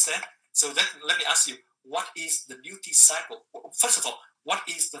 Understand? So let me ask you, what is the duty cycle? First of all, what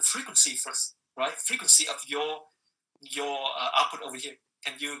is the frequency first, right? Frequency of your output over here.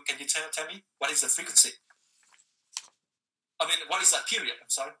 Can you tell me what is the frequency? What is that period? I'm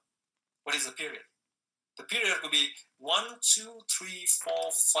sorry. What is the period? The period will be 1, 2, 3,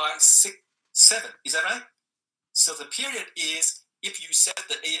 4, 5, 6, 7. Is that right? So the period is, if you set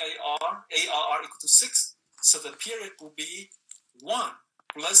the ARR equal to 6, so the period will be 1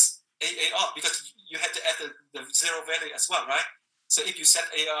 plus AAR, because you had to add the 0 value as well, right? So if you set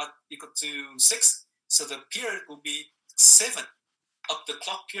AR equal to 6, so the period will be 7 of the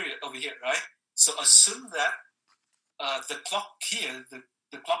clock period over here, right? So assume that the clock here,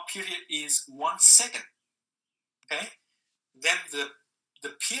 the clock period is 1 second, okay? Then the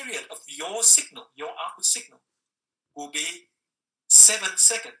period of your signal, your output signal, will be 7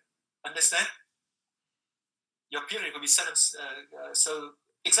 seconds. Understand? Your period will be 7. So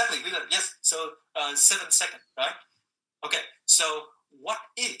exactly, yes. So 7 seconds, right? Okay. So what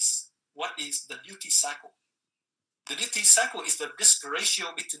is the duty cycle? The duty cycle is this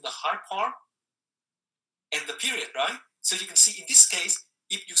ratio between the high part and the period, right? So you can see in this case,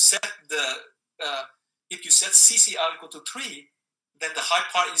 if you set CCR equal to 3, then the high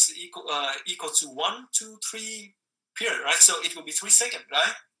part is equal to 1, 2, 3 period, right? So it will be 3 seconds,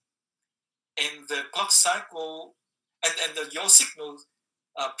 right? And the clock cycle and your signal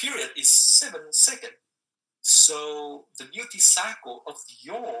period is 7 seconds. So the duty cycle of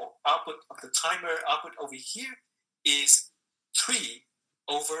your output of the timer output over here is 3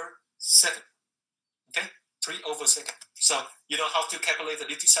 over 7. Okay, 3 over second. So you know how to calculate the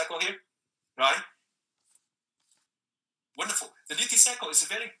duty cycle here, right? Wonderful. The duty cycle is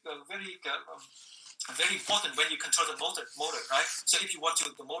very important when you control the motor, right? So if you want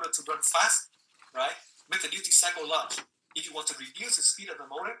the motor to run fast, right, make the duty cycle large. If you want to reduce the speed of the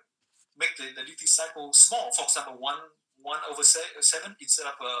motor, make the duty cycle small. For example, 1 over 7 instead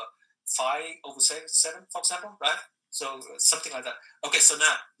of 5 over 7, for example, right? So something like that. Okay, so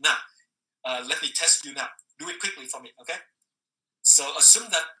now let me test you now. Do it quickly for me, okay? So assume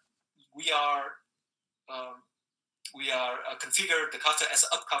that we are configure the counter as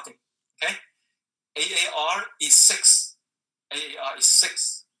up counting. Okay, AAR is 6. AAR is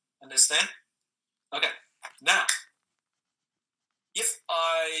 6. Understand? Okay. Now, if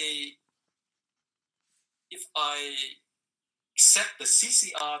I set the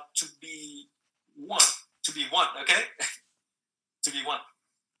CCR to be 1, okay, to be 1.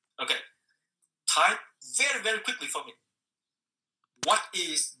 Okay. Type very, very quickly for me. What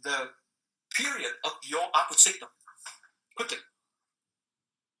is the period of your output signal? Quickly.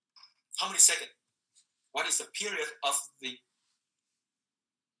 How many seconds? What is the period of the...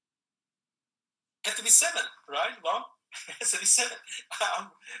 Have to be 7, right? Well, it has to be 7.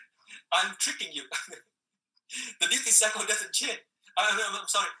 I'm tricking you. The duty cycle doesn't change. I'm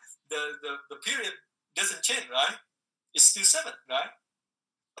sorry. The period doesn't change, right? It's still 7, right?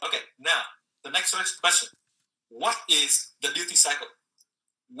 Okay. Now, the next question. What is the duty cycle?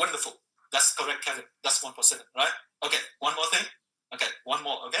 Wonderful. That's correct, Kevin. That's 1 per second, right? Okay. One more thing. Okay. One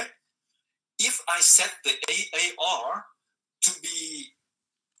more. Okay. If I set the AAR to be,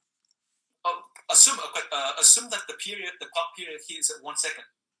 assume that the clock period here is at 1 second.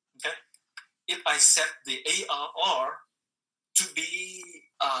 Okay. If I set the ARR to be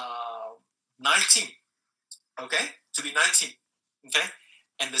 19, okay, to be 19, okay,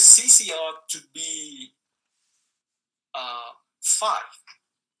 and the CCR to be 5,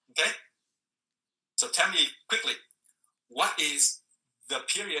 okay. So tell me quickly, what is the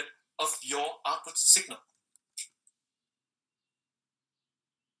period of your output signal?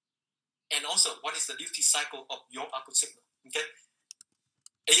 And also, what is the duty cycle of your output signal? Okay,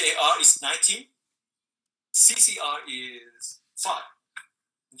 AAR is 19, CCR is 5.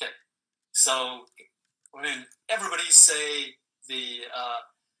 Okay, so when everybody say the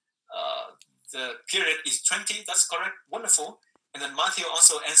period is 20, that's correct, wonderful. And then Matthew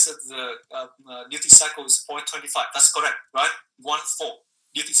also answered the duty cycle is 0.25. That's correct, right? 1/4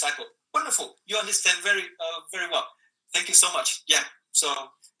 duty cycle. Wonderful. You understand very well. Thank you so much. Yeah. So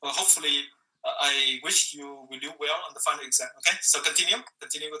hopefully, I wish you will do well on the final exam. Okay. So continue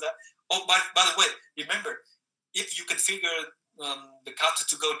with that. Oh, by the way, remember, if you configure the counter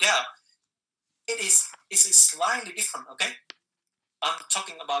to go down, it is slightly different. Okay. I'm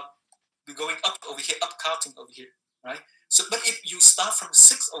talking about going up over here, up counting over here, right? So, but if you start from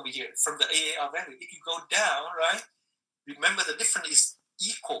 6 over here, from the AAR value, if you go down, right, remember the difference is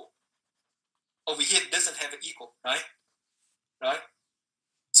equal. Over here, it doesn't have an equal, right? Right?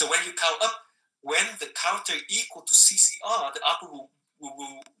 So when you count up, when the counter equal to CCR, the output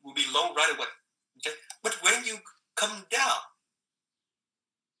will be low right away. Okay? But when you come down,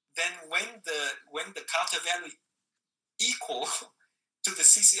 then when the counter value equal to the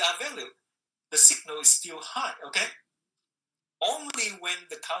CCR value, the signal is still high, okay? Only when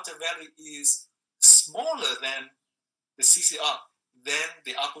the counter value is smaller than the CCR, then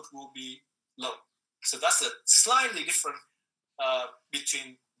the output will be low. So that's a slightly different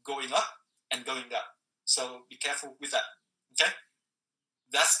between going up and going down. So be careful with that, okay?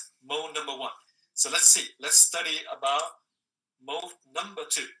 That's mode number 1. So let's see. Let's study about mode number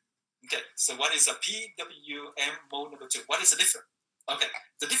 2. Okay, so what is a PWM mode number 2? What is the difference? Okay,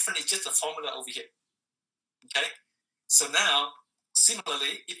 the difference is just a formula over here. Okay, so now,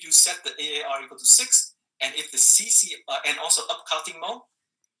 similarly, if you set the AAR equal to 6, and if the CCR, and also up counting mode,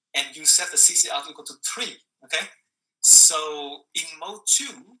 and you set the CCR equal to 3, okay? So in mode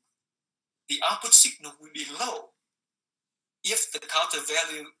 2, the output signal will be low if the counter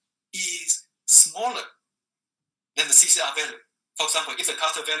value is smaller than the CCR value. For example, if the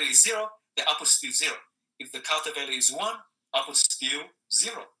counter value is 0, the output is still 0. If the counter value is 1, output is still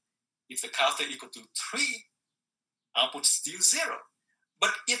 0. If the counter equal to 3, output is still 0.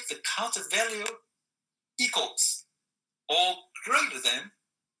 But if the counter value equals or greater than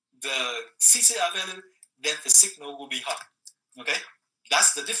the CCR value, then the signal will be high. Okay?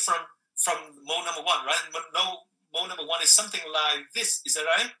 That's the difference from mode number 1, right? Mode number 1 is something like this. Is that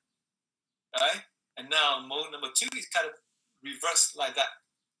right? Right? And now mode number 2 is kind of reversed like that.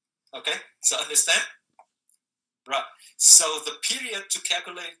 Okay? So understand? Right. So the period to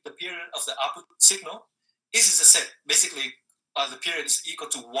calculate the period of the output signal is the same. Basically, the period is equal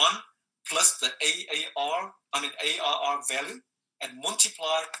to 1 plus the ARR value and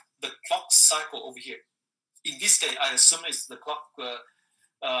multiply the clock cycle over here. In this case, I assume it's the clock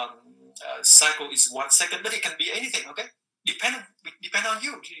cycle is 1 second, but it can be anything. Okay, depend on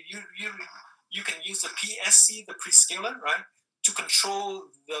you. You can use the PSC, the prescaler, right, to control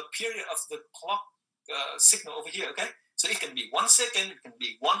the period of the clock signal over here. Okay, so it can be 1 second, it can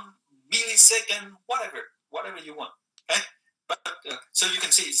be 1 millisecond, whatever you want. Okay, but so you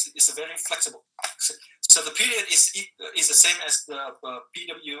can see it's very flexible. So So the period is the same as the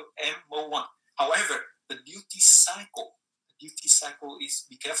PWM Mode 1. However, the duty cycle is,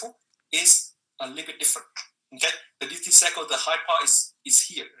 be careful, is a little bit different. Okay, the duty cycle, the high part is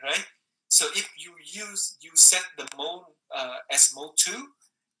here, right? So if you set the mode as mode 2,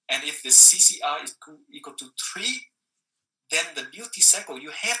 and if the CCR is equal to 3, then the duty cycle,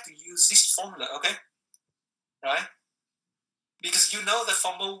 you have to use this formula, okay? Right? Because you know that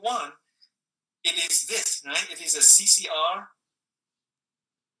for mode 1, it is this, right? It is a CCR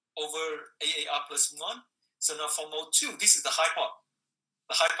over AAR plus 1. So now for mode 2, this is the high part.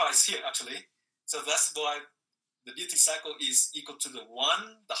 The high part is here, actually. So that's why the duty cycle is equal to the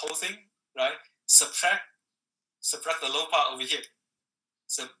 1, the whole thing, right? Subtract the low part over here.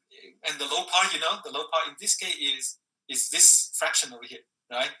 So, and the low part, the low part in this case is this fraction over here,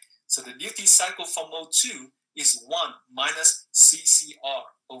 right? So the duty cycle for mode 2 is 1 minus CCR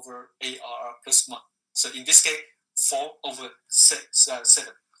over ARR plus 1. So in this case, 4 over 7.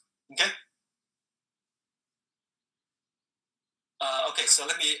 Okay? Okay, so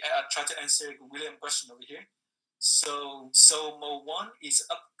let me try to answer William's question over here. So mode 1 is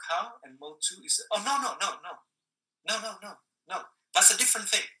up cow and mode 2 is... Oh, no. That's a different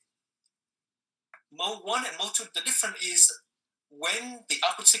thing. Mode 1 and mode 2, the difference is when the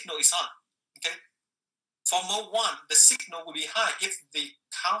output signal is on. Okay? For mode 1, the signal will be high if the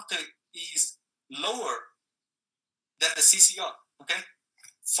counter is lower than the CCR. Okay?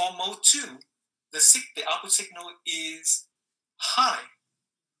 For mode 2, the output signal is high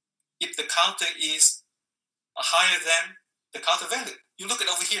if the counter is higher than the counter value. You look at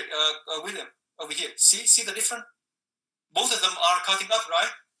over here, William, over here. See the difference? Both of them are counting up,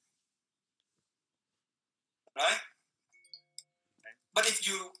 right? Right? But if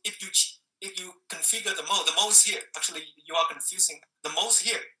you configure the mode is here. Actually, you are confusing. The mode is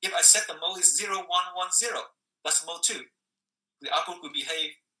here. If I set the mode is 0110, that's mode 2. The output will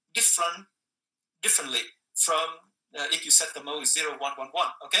behave differently from if you set the mode is 0111.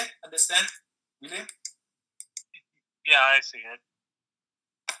 Okay? Understand, William? Yeah, I see it.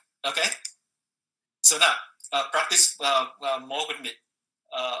 Okay. So now practice more with me.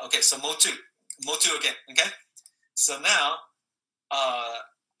 Okay, so mode 2 again. Okay. So now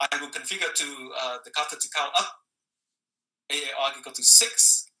I will configure to the counter to count up. AAR equal to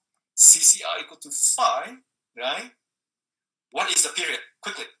 6, CCR equal to 5, right? What is the period?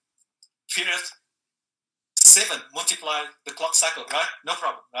 Quickly. Period 7 multiply the clock cycle, right? No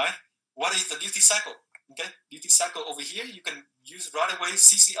problem, right? What is the duty cycle? Okay, duty cycle over here, you can use right away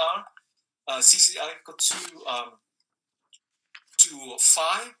CCR. CCR equal to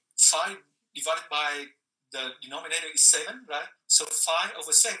 5. 5 divided by the denominator is 7, right? So 5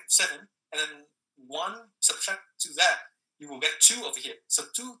 over 7, and then 1 subtract to that, you will get 2 over here. So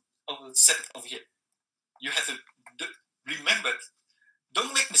 2 over 7 over here. You have to remember,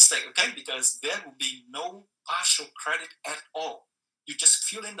 don't make mistake, okay? Because there will be no partial credit at all. You just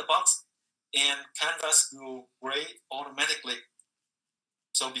fill in the box and Canvas will grade automatically.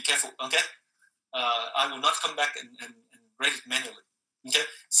 So be careful, okay? I will not come back and grade it manually. Okay,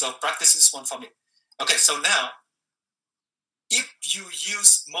 so practice this one for me. Okay, so now, if you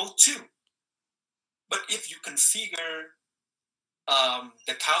use mode 2, but if you configure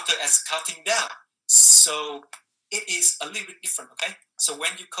the counter as counting down, so it is a little bit different, okay? So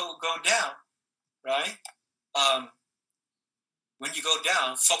when you go down, right? When you go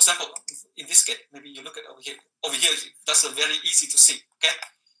down, for example, in this case, maybe you look at over here. Over here, that's a very easy to see, okay?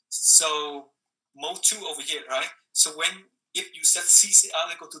 So mode 2 over here, right? So if you set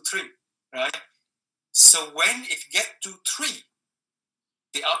CCR equal to 3, right? So when it gets to 3,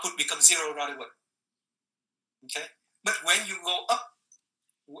 the output becomes 0 right away. Okay? But when you go up,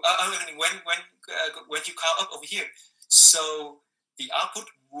 when you count up over here, so the output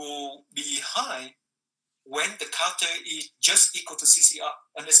will be high when the counter is just equal to CCR.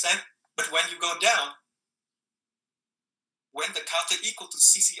 Understand? But when you go down, when the counter equal to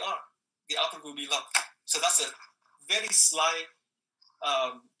CCR, the output will be low. So that's a very slight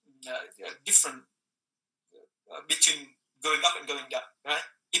different between going up and going down, right?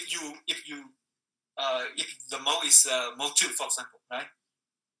 If the mode is mode 2, for example, right?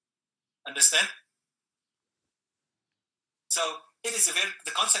 Understand? So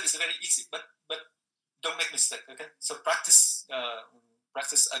the concept is very easy, but don't make mistake, okay? So practice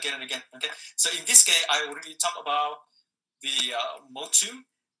again and again, okay? So in this case, I already talked about the mode 2,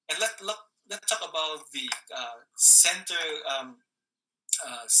 and let's talk about the center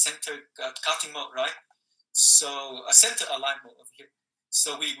counting mode, right? So a center align mode over here.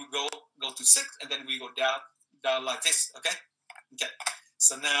 So we will go to 6, and then we go down like this, okay? Okay.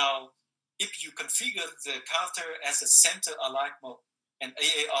 So now, if you configure the counter as a center aligned mode, and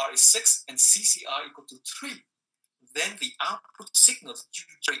AAR is 6 and CCR equal to 3, then the output signal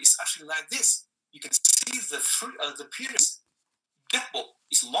is actually like this. You can see the period double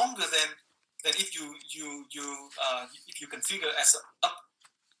is longer than if you configure as a up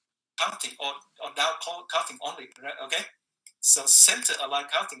counting or down counting only, right? Okay. So center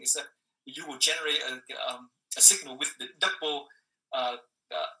aligned counting is that you will generate a signal with the double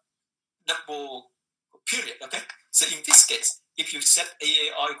period. Okay. So in this case, if you set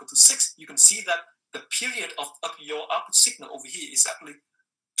AAR equal to 6, you can see that the period of your output signal over here is actually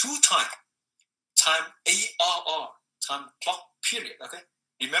 2 time ARR time clock period. Okay.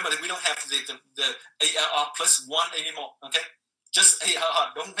 Remember that we don't have the ARR plus 1 anymore. Okay. Just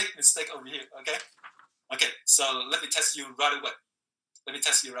ARR. Don't make mistake over here. Okay. Okay. So let me test you right away.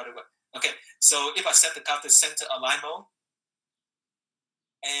 Okay. So if I set the counter center align mode,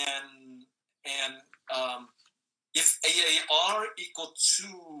 and if AAR equal to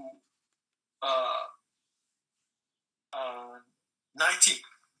 19,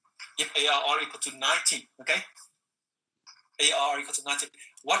 if ARR equal to 19, okay, ARR equal to 19,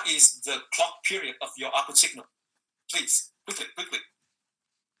 what is the clock period of your output signal? Please, quickly.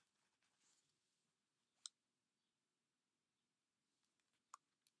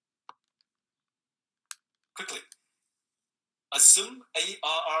 Assume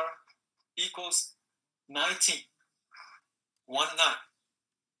ARR equals 19, 19.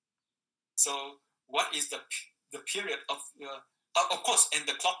 So what is the period of course, and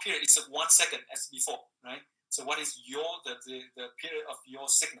the clock period is 1 second as before, right? So what is the period of your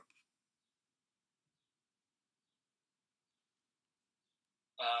signal?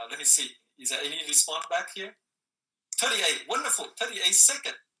 Let me see. Is there any response back here? 38. Wonderful. 38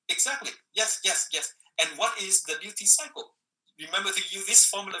 seconds. Exactly. Yes. And what is the duty cycle? Remember to use this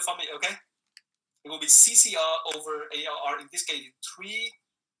formula for me, okay? It will be CCR over ARR. In this case, 3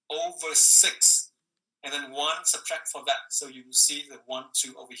 over 6. And then 1 subtract for that. So you will see the 1,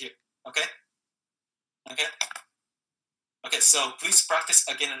 2 over here. Okay? Okay, so please practice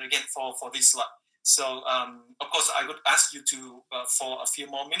again and again for this slide. So, of course, I would ask you to for a few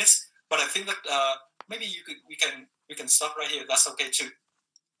more minutes, but I think that maybe we can stop right here. That's okay too.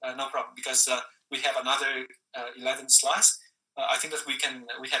 No problem, because we have another 11 slides. I think that we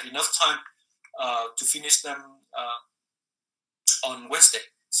have enough time to finish them on Wednesday.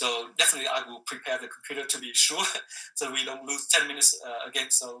 So definitely I will prepare the computer to be sure, so we don't lose 10 minutes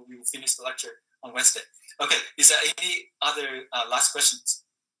again. So we will finish the lecture on Wednesday. Okay, is there any other last questions?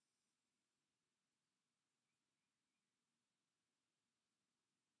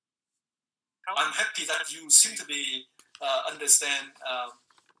 I'm happy that you seem to be understand. I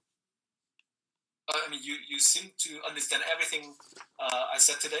mean, you seem to understand everything I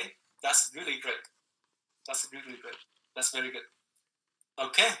said today. That's really great. That's very good.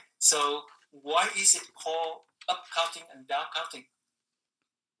 Okay, so why is it called up counting and down counting?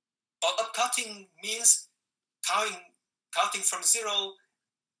 Up counting means counting from 0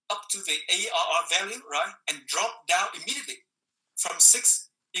 up to the ARR value, right? And drop down immediately. From 6,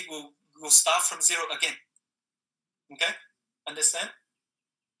 it will start from 0 again. Okay, understand?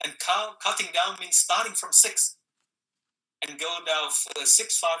 And counting down means starting from 6 and go down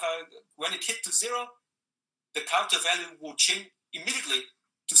 6, 5, 5. When it hit to 0, the counter value will change immediately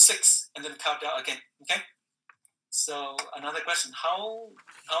to 6 and then count down again. Okay. So another question: how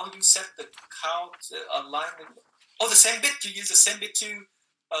you set the count alignment? Oh, the same bit. You use the same bit to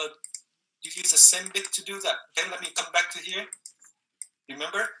do that. Okay. Let me come back to here.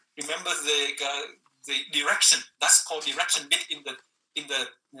 Remember the direction. That's called direction bit in the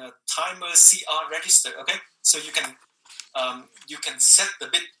timer CR register. Okay. So you can set the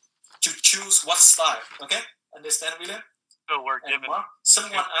bit to choose what style. Okay. Understand, William? So we're given.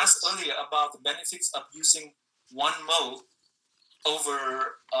 Someone asked earlier about the benefits of using one mode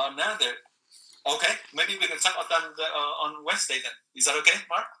over another. Okay, maybe we can talk about that on Wednesday then. Is that okay,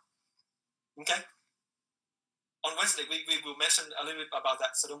 Mark? Okay. On Wednesday, we will mention a little bit about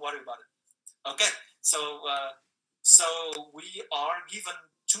that, so don't worry about it. Okay, so we are given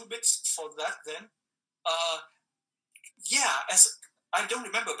 2 bits for that then. As I don't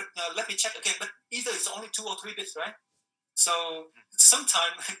remember, but let me check again. But either it's only 2 or 3 bits, right? So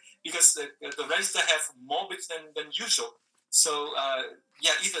sometimes, because the register have more bits than usual, so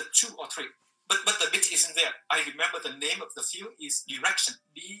either 2 or 3. But the bit isn't there. I remember the name of the field is direction,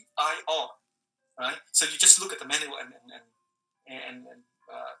 DIR, right? So you just look at the manual and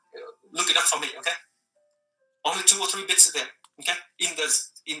look it up for me, okay? Only 2 or 3 bits there, okay? In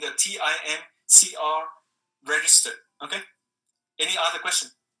the TIM CR register, okay? Any other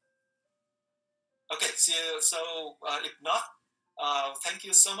question? Okay, so if not, thank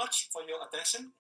you so much for your attention.